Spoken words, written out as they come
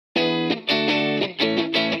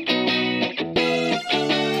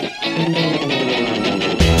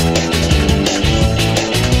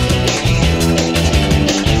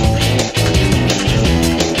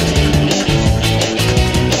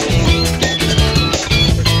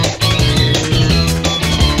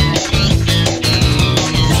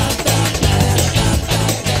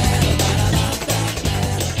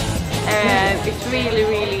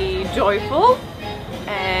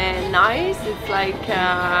it's like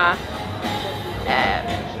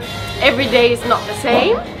every day is not the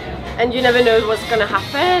same, and you never know what's gonna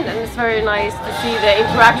happen, and it's very nice to see the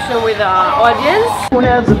interaction with our audience.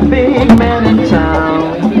 There's a big man in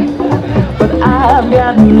town, but I've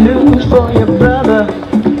got news for your brother.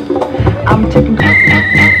 I'm taking.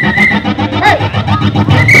 Hey!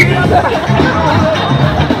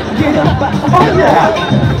 Get up! Oh yeah!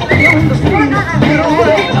 Get on the street. Get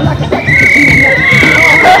away like a sexy machine.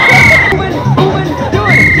 Moving, do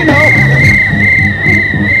it, you know.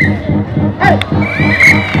 Hey!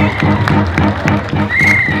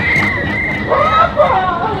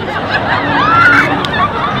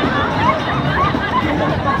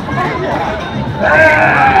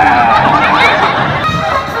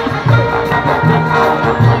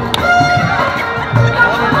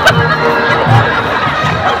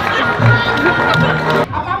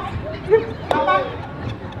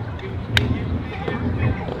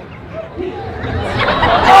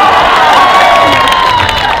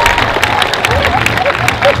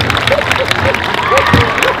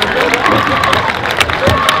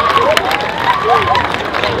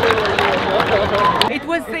 It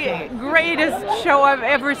was the greatest show I've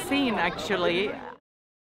ever seen, actually.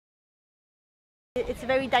 It's a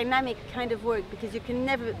very dynamic kind of work because you can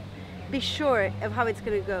never be sure of how it's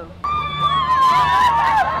going to go.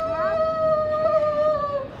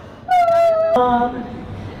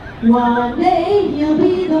 One day you'll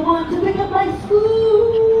be the one to pick up my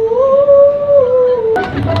school.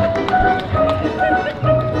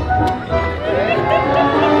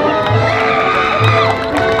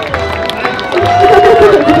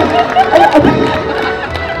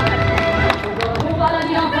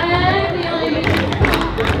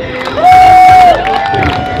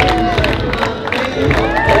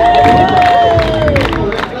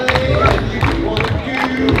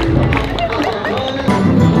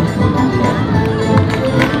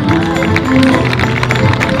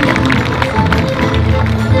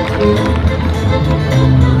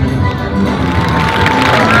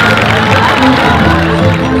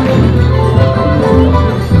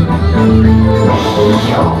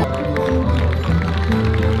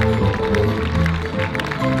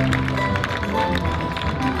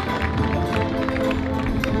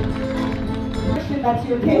 That's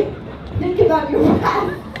okay. Think about your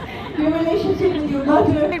past, your relationship with your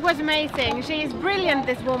mother. It was amazing. She is brilliant,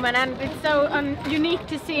 this woman, and it's so unique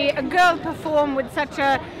to see a girl perform with such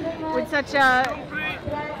a,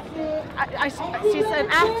 she's an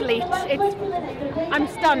athlete. I'm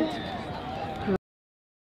stunned.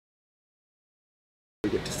 We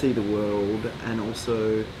get to see the world and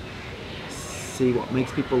also see what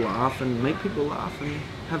makes people laugh and make people laugh and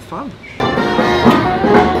have fun.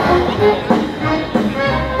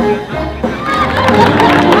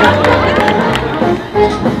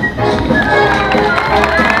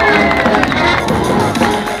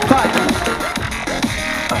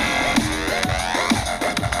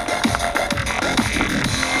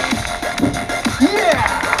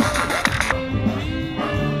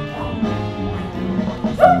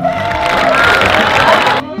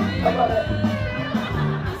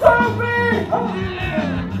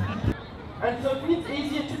 And so it's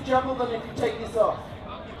easier to juggle than if you take this off.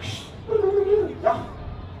 Yeah.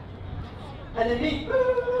 And then me.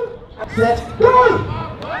 Set. Go!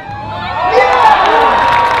 Yeah!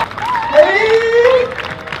 Ready?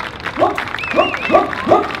 Hook, hook, hook,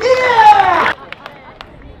 hook. Yeah!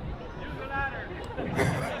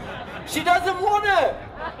 She doesn't want it.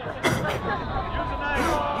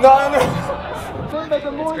 No.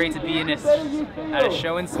 It's great to be in at a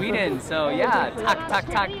show in Sweden, so yeah, tack, tack,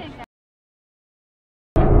 tack.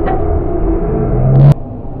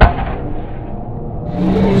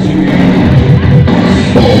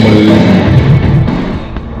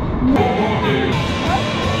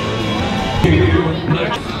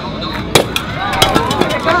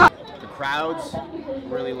 The crowd's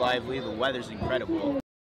really lively, the weather's incredible.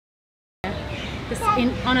 This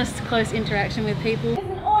honest, close interaction with people. There's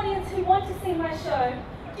an audience who want to see my show.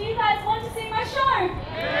 Do you guys want to see my show?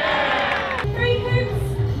 Yeah! 3 hoops,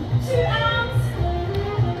 2 arms,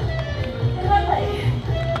 and 1 leg.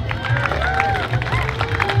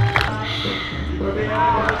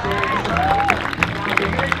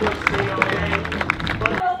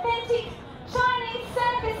 Authentic Chinese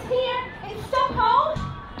service here in Stockholm.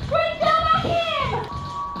 Bring down him!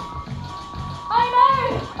 I know!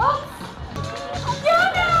 Oops!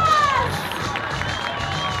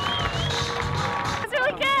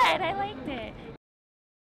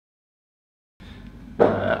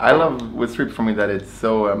 I love with street performing that it's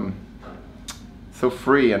so so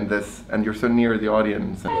free and you're so near the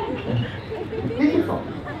audience. Beautiful.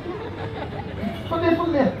 För det är för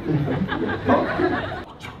lätt.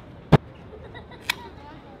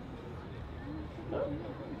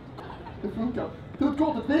 Det funkar. Ta ut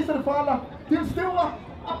kortet, visa det för alla. Till stora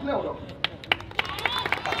applåder.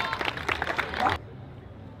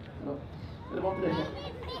 Det var inte det.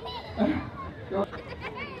 Ja.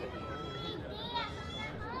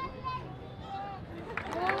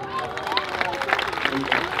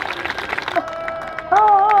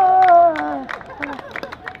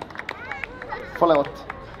 Förlåt.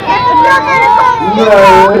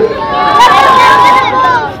 Nej.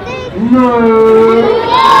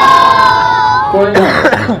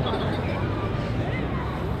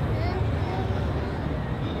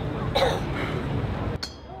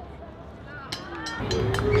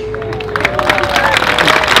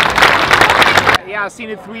 Yeah, I've seen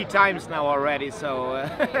it 3 times now already, so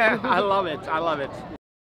I love it. I love it.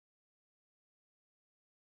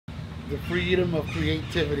 The freedom of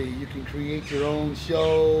creativity. You can create your own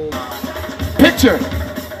show. Picture.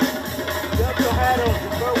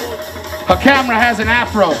 Her camera has an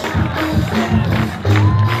afro.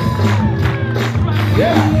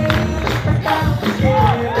 Yeah.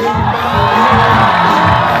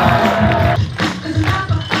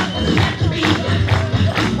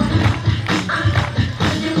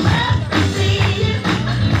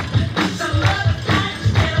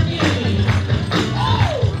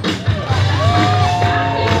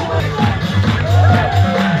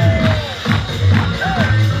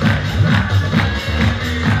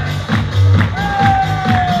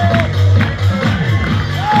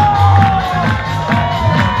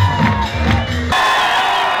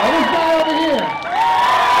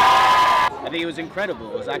 It was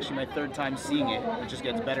incredible. It was actually my 3rd time seeing it. It just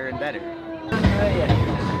gets better and better.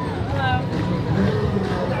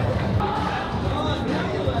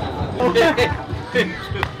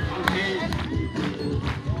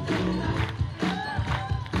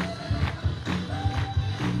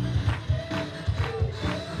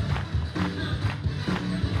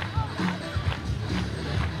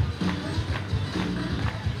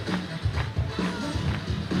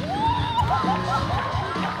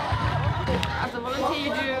 As a volunteer,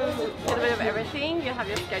 you do a little bit of everything. You have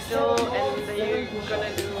your schedule, and you're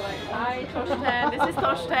gonna do like, hi, Torsten. This is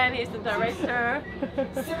Torsten. He's the director.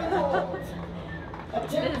 This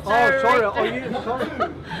is sorry. Are you sorry?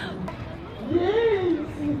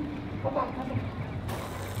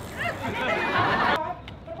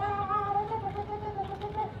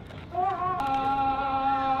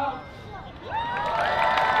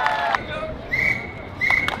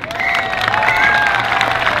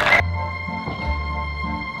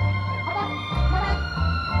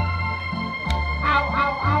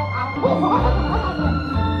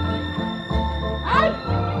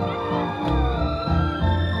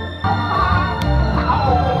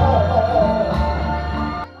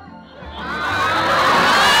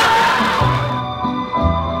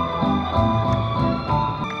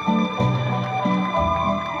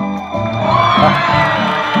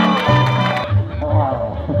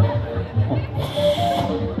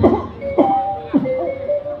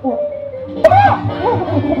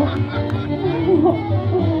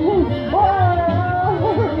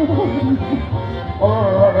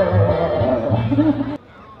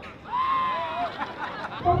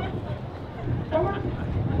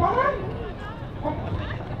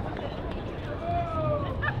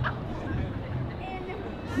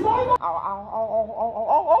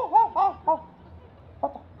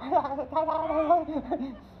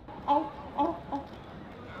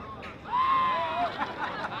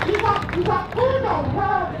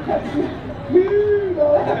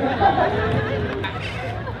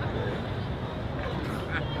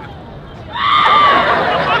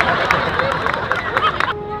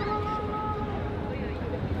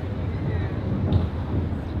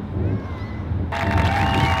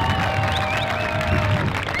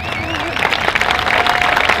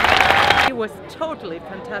 It was totally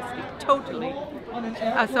fantastic, totally.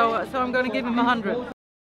 So I'm going to give him 100.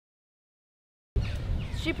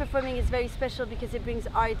 Street performing is very special because it brings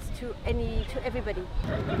art to everybody.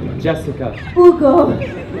 Jessica, Ugo.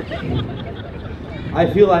 I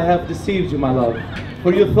feel I have deceived you, my love.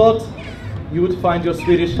 For you thought you would find your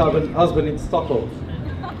Swedish husband in Stockholm.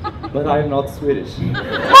 But I am not Swedish.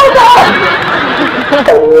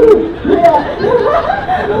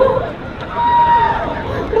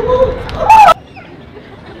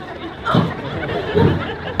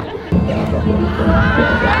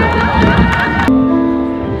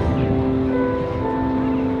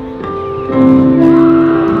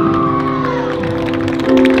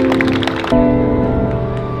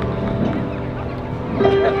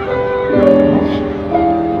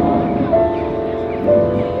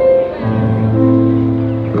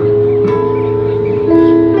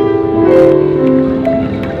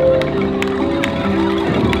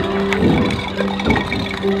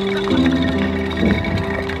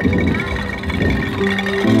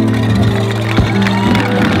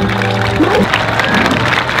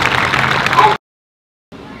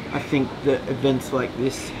 think that events like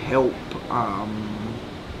this help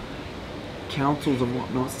councils and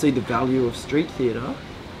whatnot see the value of street theatre,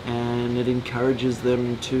 and it encourages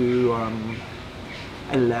them to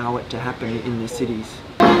allow it to happen in their cities.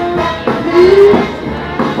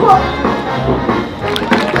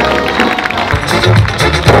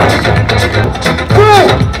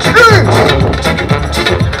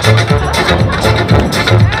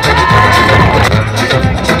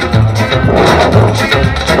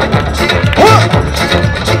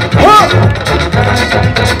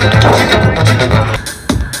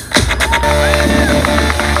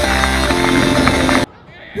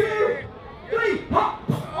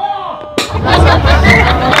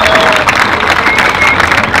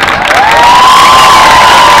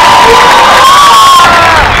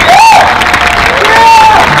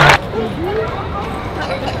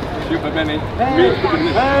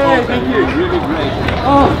 Hey, thank you. Really great.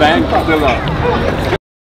 Oh, thanks a lot.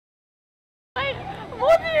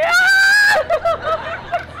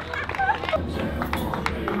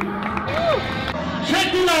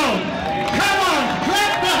 Check it out! Come on,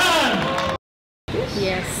 clap the hand!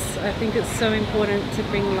 Yes, I think it's so important to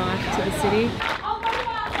bring life to the city.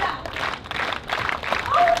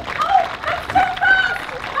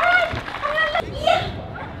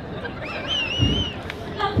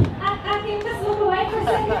 I can just look away for a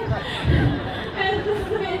second. And this is a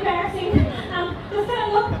bit embarrassing. Just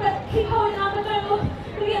don't look, but keep holding on, but don't look.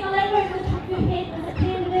 We're getting the leg over the top of your head. There's a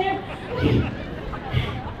pin there.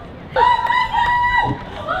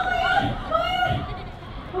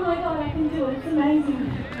 Oh my god, I can do it. It's amazing.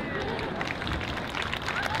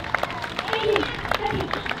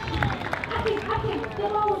 Happy, the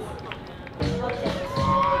balls.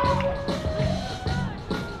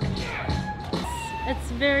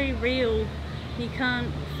 It's very real. You can't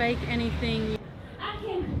fake anything.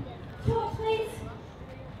 Akin, torch please.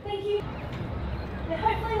 Thank you. And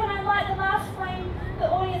hopefully when I light the last flame, the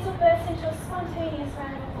audience will burst into a spontaneous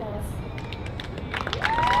round of applause.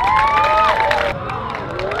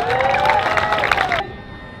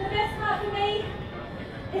 The best part for me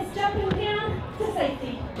is jumping down to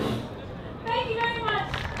safety. Thank you very much.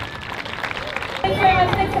 Thanks very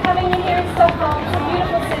much. Thanks for having me here in Stockholm. It's a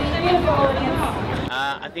beautiful city, a beautiful audience.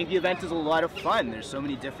 I think the event is a lot of fun. There's so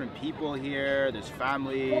many different people here. There's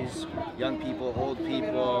families, young people, old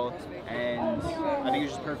people, and I think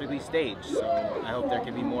it's just perfectly staged. So I hope there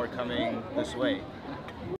can be more coming this way.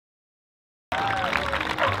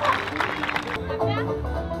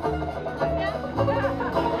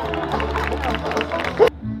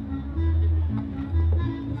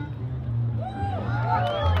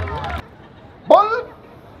 Boll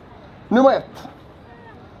nummer 1.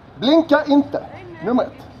 Blinka inte. Nummer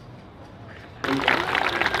 1.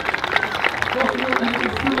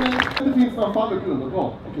 Det finns några fallgrund och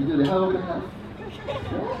bra. Okej, Julie, här har vi det här.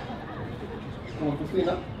 Kan man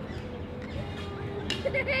försvinna?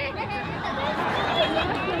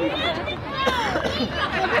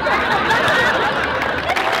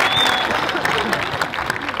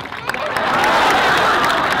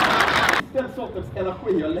 Den sortens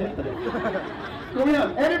energi jag letar efter. Kom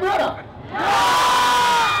igen, är ni beredda?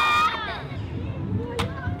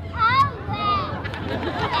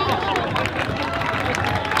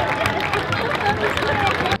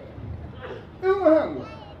 Unga händer.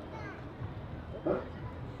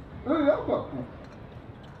 Nu är jag på.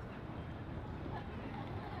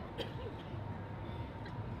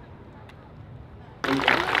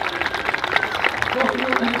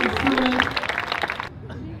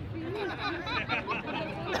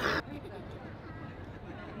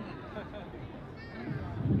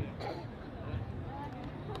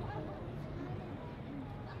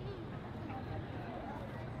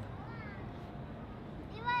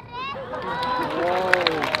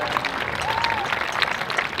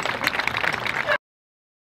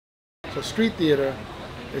 So street theater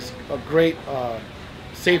is a great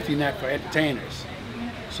safety net for entertainers.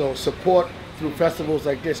 So support through festivals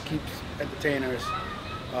like this keeps entertainers,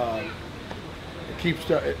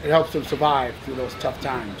 it helps them survive through those tough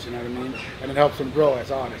times, you know what I mean? And it helps them grow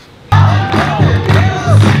as artists.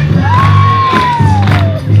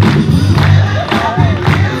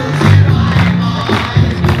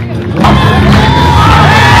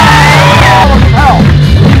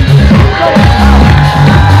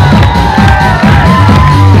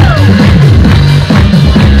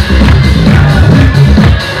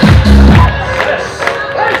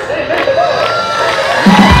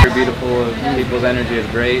 People's energy is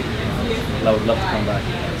great. I would love to come back.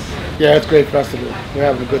 Yeah, it's a great festival. We're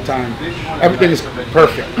having a good time. Everything is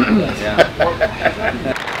perfect. Yeah.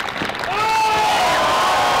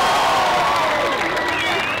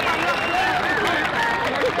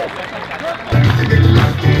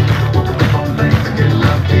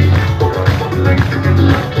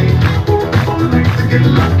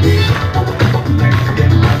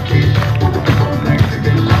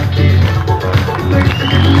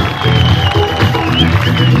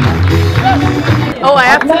 Oh, I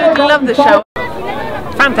absolutely love the show.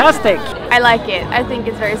 Fantastic! I like it. I think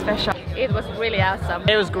it's very special. It was really awesome.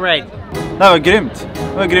 It was great. Det var grymt.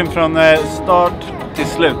 Det var grymt från start till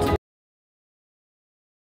slut.